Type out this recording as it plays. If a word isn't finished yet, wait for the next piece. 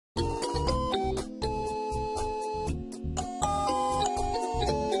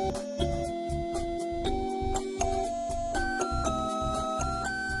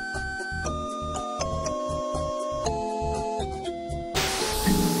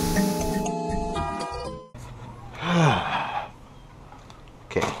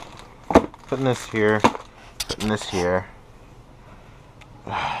putting this here, putting this here.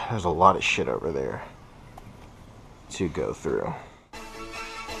 There's a lot of shit over there to go through.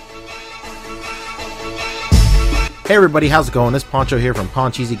 Hey everybody, how's it going? This is Poncho here from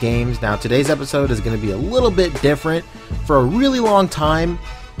Pancheezey Games. Now today's episode is going to be a little bit different. For a really long time,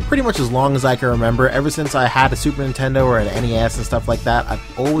 pretty much as long as I can remember, ever since I had a Super Nintendo or an NES and stuff like that,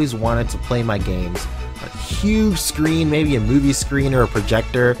 I've always wanted to play my games on a huge screen, maybe a movie screen or a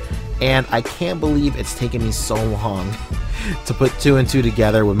projector, and I can't believe it's taken me so long to put two and two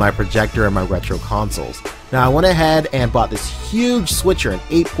together with my projector and my retro consoles. Now I went ahead and bought this huge switcher, an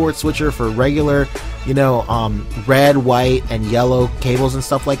 8-port switcher for regular, red, white, and yellow cables and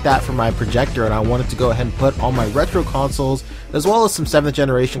stuff like that for my projector, and I wanted to go ahead and put all my retro consoles, as well as some 7th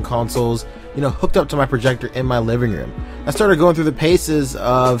generation consoles, hooked up to my projector in my living room. I started going through the paces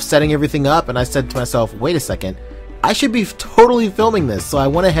of setting everything up, and I said to myself, wait a second, I should be totally filming this. So I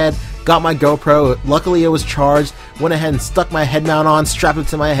went ahead, got my GoPro, luckily it was charged, went ahead and stuck my head mount on, strapped it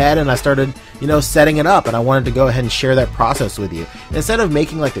to my head, and I started, setting it up, and I wanted to go ahead and share that process with you. And instead of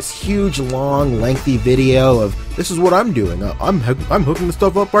making like this huge, long, lengthy video of, this is what I'm doing, I'm hooking the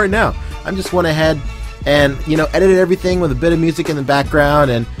stuff up right now, I just went ahead and, edited everything with a bit of music in the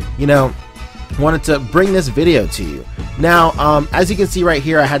background, and, wanted to bring this video to you. Now, as you can see right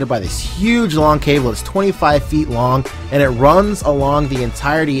here, I had to buy this huge long cable. It's 25 feet long, and it runs along the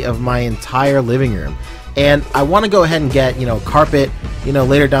entirety of my entire living room. And I want to go ahead and get, carpet,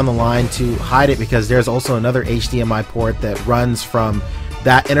 later down the line to hide it, because there's also another HDMI port that runs from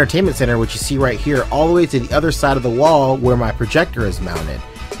that entertainment center, which you see right here, all the way to the other side of the wall where my projector is mounted.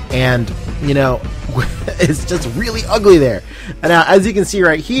 And, it's just really ugly there. And now, as you can see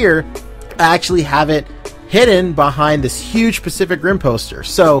right here, I actually have it hidden behind this huge Pacific Rim poster.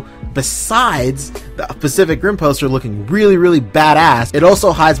 So besides the Pacific Rim poster looking really, really badass, it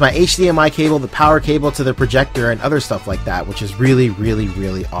also hides my HDMI cable, the power cable to the projector, and other stuff like that, which is really, really,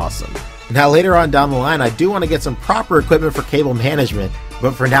 really awesome. Now later on down the line, I do want to get some proper equipment for cable management,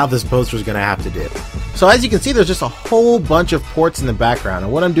 but for now this poster is going to have to do. So as you can see, there's just a whole bunch of ports in the background,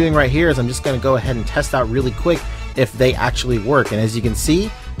 and what I'm doing right here is I'm just going to go ahead and test out really quick if they actually work. And as you can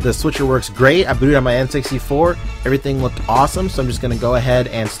see, the switcher works great. I booted on my N64, everything looked awesome, so I'm just going to go ahead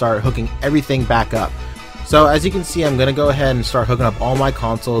and start hooking everything back up. So as you can see, I'm going to go ahead and start hooking up all my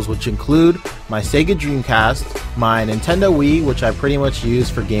consoles, which include my Sega Dreamcast, my Nintendo Wii, which I pretty much use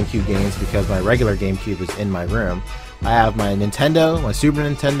for GameCube games because my regular GameCube is in my room. I have my Nintendo, my Super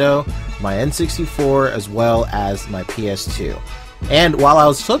Nintendo, my N64, as well as my PS2. And while I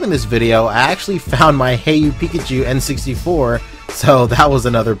was filming this video, I actually found my Hey You Pikachu N64, so that was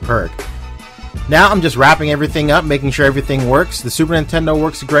another perk. Now I'm just wrapping everything up, making sure everything works. The Super Nintendo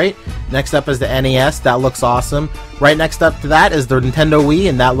works great. Next up is the NES, that looks awesome. Right next up to that is the Nintendo Wii,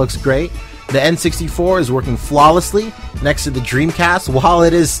 and that looks great. The N64 is working flawlessly. Next to the Dreamcast, while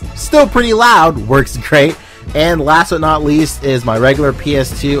it is still pretty loud, works great. And last but not least is my regular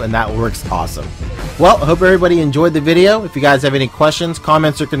PS2, and that works awesome. Well, I hope everybody enjoyed the video. If you guys have any questions,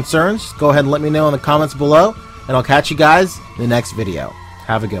 comments, or concerns, go ahead and let me know in the comments below, and I'll catch you guys in the next video.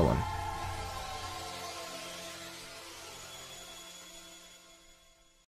 Have a good one.